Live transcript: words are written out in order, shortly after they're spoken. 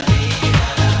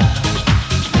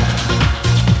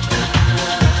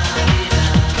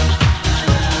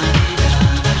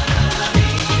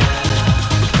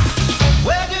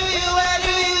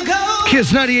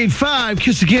Kiss 98.5,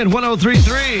 Kiss Again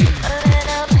 103.3.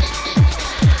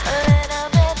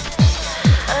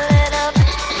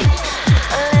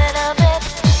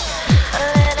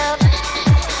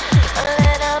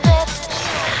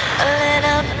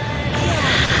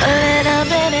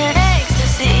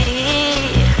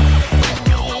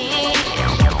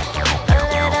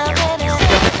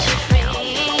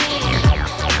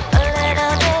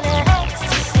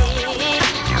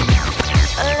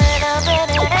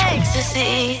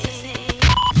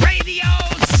 Radio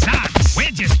sucks.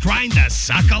 We're just trying to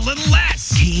suck a little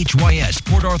less. KHYS,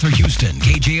 Port Arthur, Houston.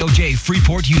 KJOJ,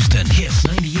 Freeport, Houston. Kiss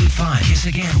 98.5. Kiss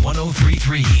Again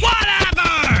 103.3.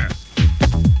 Whatever!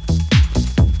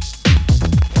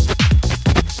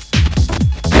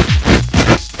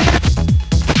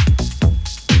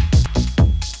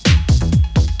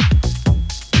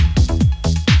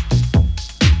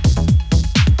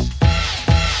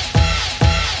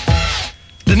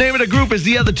 The name of the group is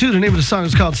The Other Two. The name of the song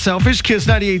is called Selfish. Kiss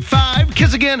 98.5.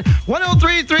 Kiss Again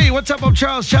 103.3. What's up? I'm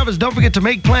Charles Chavez. Don't forget to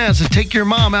make plans to take your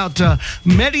mom out to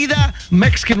Merida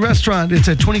Mexican Restaurant. It's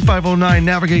at 2509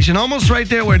 Navigation. Almost right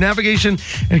there where Navigation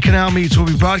and Canal meets. We'll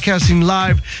be broadcasting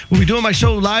live. We'll be doing my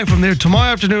show live from there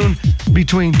tomorrow afternoon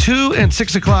between 2 and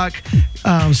 6 o'clock.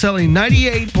 Selling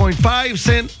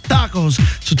 98.5-cent tacos.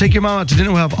 So take your mom out to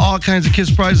dinner. We'll have all kinds of Kiss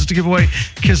prizes to give away.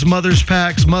 Kiss Mother's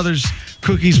packs, Mother's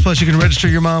cookies, plus you can register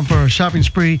your mom for a shopping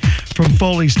spree from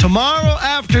Foley's. Tomorrow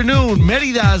afternoon,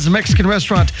 Merida's Mexican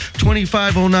Restaurant,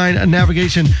 2509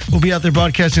 Navigation. We'll be out there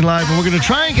broadcasting live, and we're going to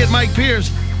try and get Mike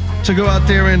Pierce to go out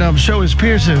there and show his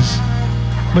Pierces.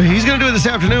 But he's going to do it this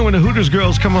afternoon when the Hooters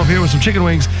girls come up here with some chicken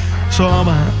wings. So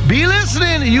be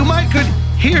listening. You might could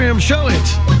hear him show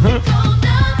it.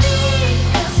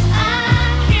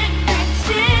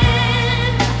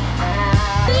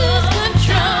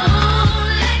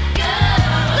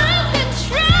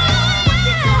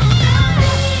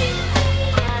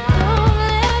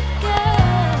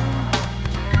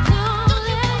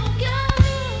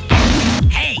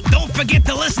 Forget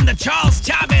to listen to Charles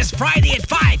Chavez Friday at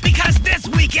 5 because this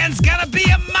weekend's gonna be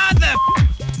a mother.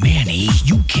 Manny,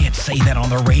 you can't say that on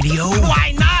the radio.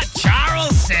 Why not?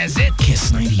 Charles says it.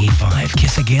 Kiss 98.5.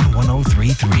 Kiss Again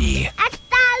 103.3.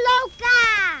 ¡Está loca!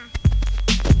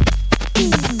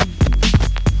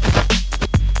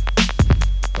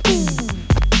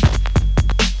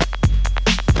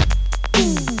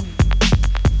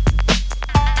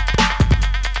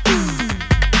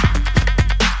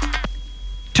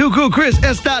 2 Cool Chris,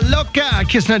 Esta Loca,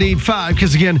 Kiss 98.5,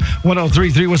 Kiss Again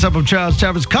 103.3. What's up? I'm Charles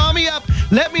Chavez. Call me up.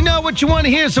 Let me know what you want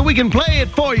to hear so we can play it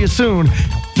for you soon.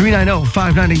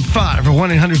 390-5985 or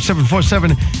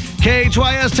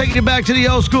 1-800-747-KHYS. Taking you back to the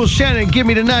old school. Shannon, give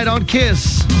me tonight on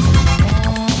Kiss.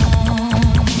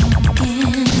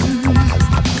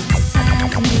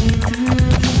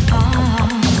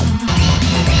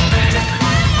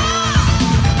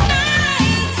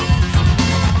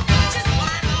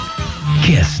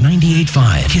 Kiss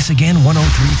 98.5. Kiss Again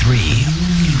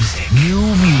 103.3. New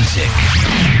music.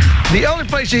 The only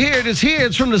place you hear it is here.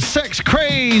 It's from the Sex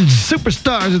Crazed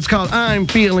Superstars. It's called I'm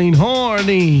Feeling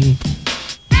Horny.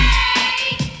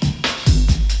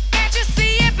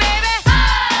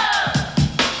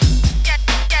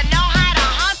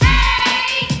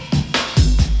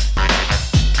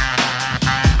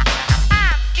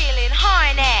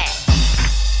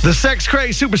 The Sex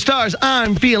Crazed Superstars,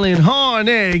 I'm Feeling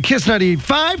Horny. Kiss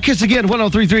 98.5, Kiss Again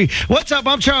 103.3. What's up?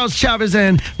 I'm Charles Chavez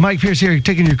and Mike Pierce here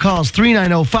taking your calls.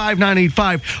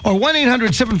 390-5985 or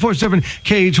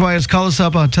 1-800-747-KHYS. Call us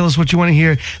up. Tell us what you want to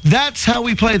hear. That's how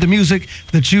we play the music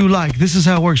that you like. This is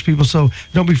how it works, people, so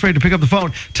don't be afraid to pick up the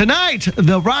phone. Tonight,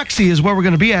 the Roxy is where we're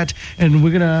going to be at, and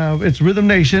we're going to, it's Rhythm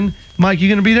Nation. Mike, you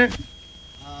going to be there?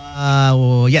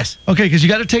 Well, yes. Okay, because you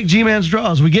got to take G-Man's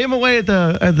draws. We gave him away at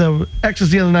the X's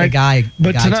the other night.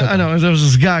 But tonight, I know, there was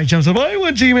this guy jumps up, I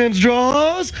want G-Man's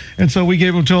draws. And so we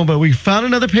gave them to him, but we found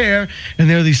another pair, and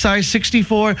they're the size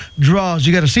 64 draws.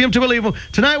 You got to see them to believe them.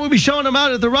 Tonight, we'll be showing them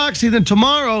out at the Roxy. Then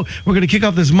tomorrow, we're going to kick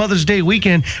off this Mother's Day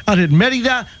weekend out at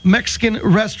Merida Mexican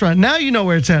Restaurant. Now you know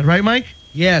where it's at, right, Mike?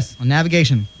 Yes, on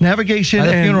Navigation. Navigation By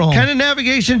the and funeral home. kind of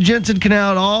Navigation, Jensen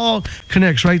Canal, it all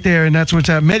connects right there, and that's where it's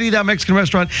at. Merida Mexican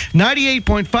Restaurant,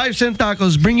 98.5-cent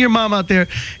tacos. Bring your mom out there.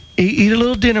 Eat a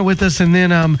little dinner with us, and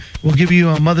then we'll give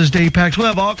you Mother's Day packs. We'll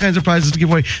have all kinds of prizes to give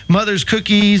away. Mother's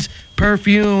cookies,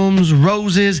 perfumes,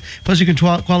 roses. Plus, you can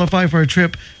qualify for a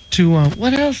trip to,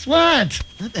 what else? What?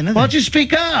 Nothing. Why don't you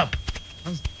speak up?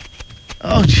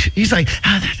 Oh, he's like,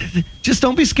 just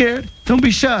don't be scared. Don't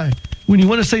be shy. When you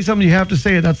want to say something, you have to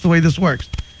say it. That's the way this works.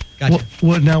 Gotcha.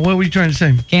 What were you trying to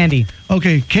say? Candy.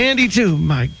 Okay, candy too.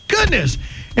 My goodness.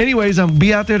 Anyways,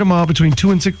 be out there tomorrow between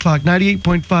 2 and 6 o'clock.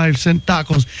 98.5-cent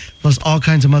tacos plus all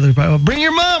kinds of other. Bring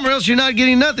your mom, or else you're not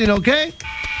getting nothing. Okay?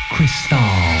 Crystal.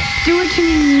 Do it to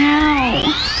me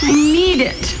now. I need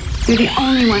it. You're the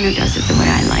only one who does it the way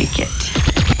I like it.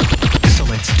 So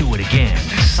let's do it again.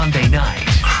 Sunday night.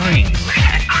 Cream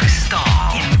at Crystal.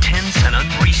 Intense and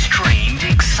unrestrained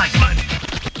excitement.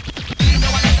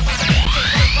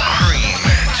 Cream.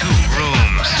 2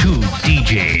 rooms. 2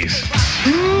 DJs.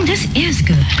 This is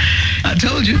good. I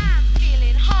told you.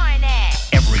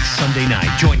 Every Sunday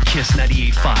night, join KISS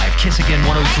 98.5, KISS Again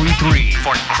 103.3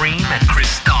 for Cream and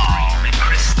Crystal.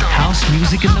 House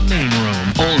music in the main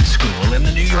room, old school in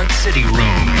the New York City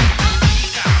room.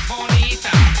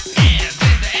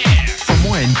 For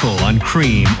more info on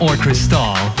Cream or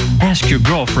Crystal, ask your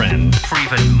girlfriend. For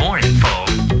even more info,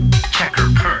 check her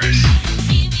purse.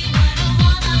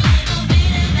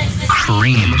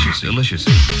 Cream. Delicious.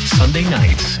 Sunday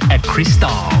nights at Crystal.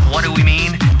 What do we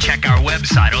mean? Check our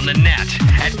website on the net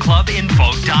at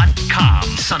clubinfo.com.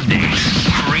 Sundays,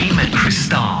 Cream and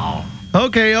Crystal.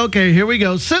 Okay, here we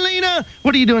go. Selena,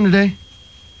 what are you doing today?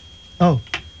 Oh,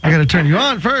 I got to turn you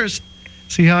on first.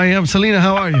 See how I am. Selena,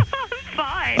 how are you?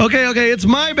 Fine. Okay, it's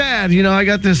my bad. You know, I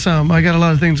got this, I got a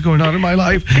lot of things going on in my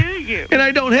life. Do you? And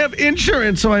I don't have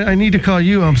insurance, so I need to call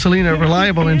you, Selena,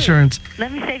 Reliable Insurance.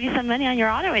 Let me save you some money on your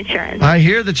auto insurance. I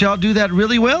hear that y'all do that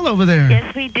really well over there.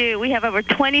 Yes, we do. We have over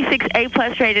 26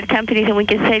 A-plus rated companies, and we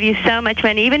can save you so much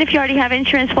money. Even if you already have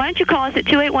insurance, why don't you call us at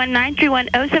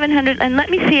 281-931-0700 and let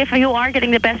me see if you are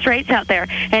getting the best rates out there.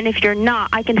 And if you're not,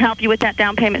 I can help you with that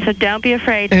down payment, so don't be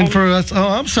afraid. And for us,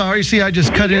 I'm sorry. See, I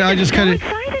just cut it.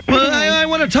 Well, I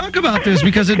want to talk about this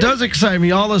because it does excite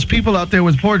me. All those people out there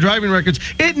with poor driving records,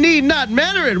 it need not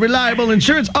matter at Reliable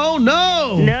Insurance. Oh,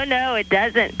 no. No, it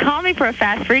doesn't. Call me for a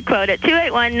fast free quote at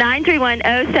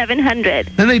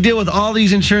 281-931-0700. Then they deal with all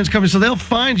these insurance companies, so they'll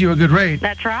find you a good rate.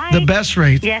 That's right. The best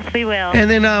rate. Yes, we will. And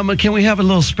then can we have a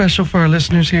little special for our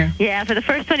listeners here? Yeah, for the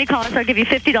first 20 callers, I'll give you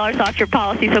 $50 off your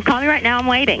policy. So call me right now. I'm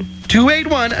waiting.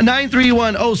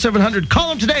 281-931-0700. Call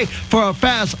them today for a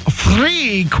fast,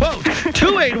 free quote.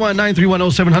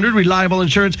 281-931-0700, Reliable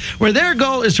Insurance, where their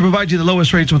goal is to provide you the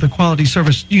lowest rates with the quality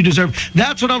service you deserve.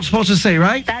 That's what I'm supposed to say,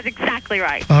 right? That's exactly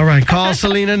right. All right, call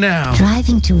Selena now.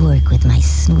 Driving to work with my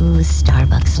smooth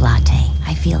Starbucks latte,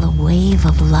 I feel a wave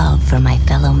of love for my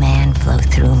fellow man flow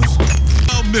through me.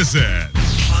 Don't miss it.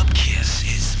 Club KISS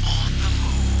is on the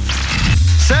move.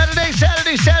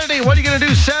 Saturday. What are you going to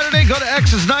do Saturday? Go to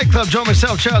X's Nightclub. Join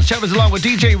myself, Charles Chavez, along with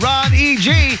DJ Ron E.G.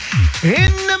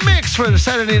 in the mix for the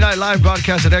Saturday Night Live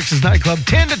broadcast at X's Nightclub.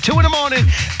 10 to 2 in the morning.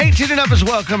 18 and up is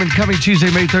welcome. And coming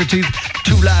Tuesday, May 13th,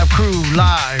 2 Live Crew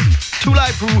Live.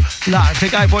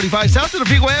 Take I-45 south to the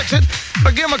Pequot exit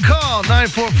or give them a call,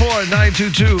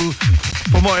 944-922.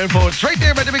 For more info, it's right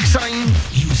there by the big sign.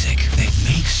 Music that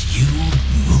makes you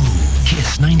move.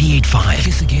 KISS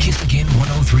 98.5. KISS Again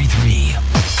 103.3.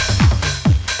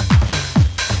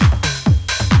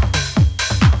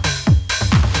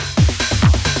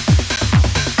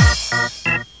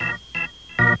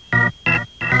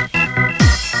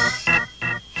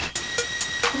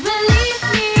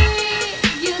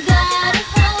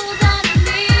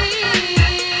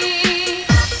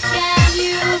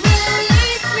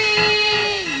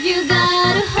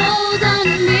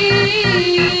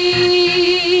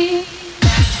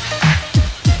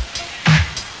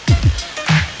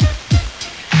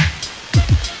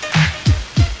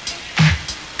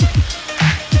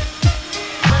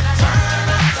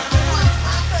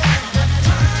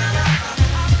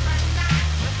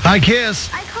 Hi,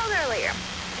 KISS. I called earlier,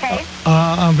 okay?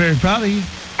 I'm very proud of you.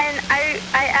 And I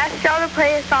asked y'all to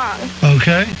play a song.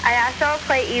 Okay. I asked y'all to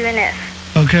play Even If.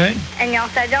 Okay. And y'all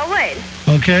said y'all would.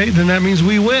 Okay, then that means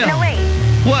we will. No, wait.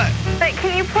 What? But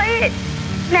can you play it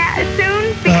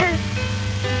soon? Because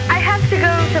I have to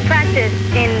go to practice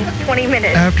in 20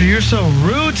 minutes. After you're so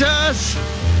rude to us?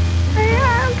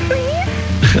 Please?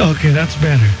 Okay, that's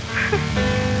better.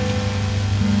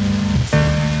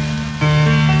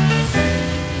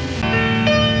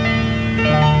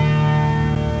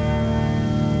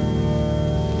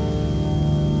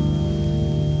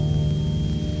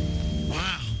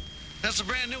 That's a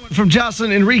brand new one from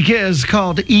Jocelyn Enriquez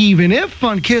called Even If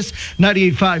on KISS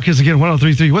 98.5, KISS Again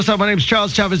 103.3. What's up? My name's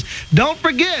Charles Chavez. Don't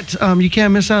forget, you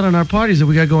can't miss out on our parties that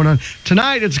we got going on.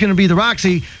 Tonight, it's going to be the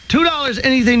Roxy. $2,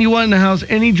 anything you want in the house,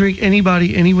 any drink,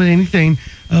 anybody, anything.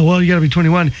 Well, you got to be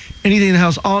 21. Anything in the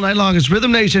house all night long. It's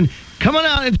Rhythm Nation. Come on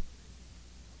out and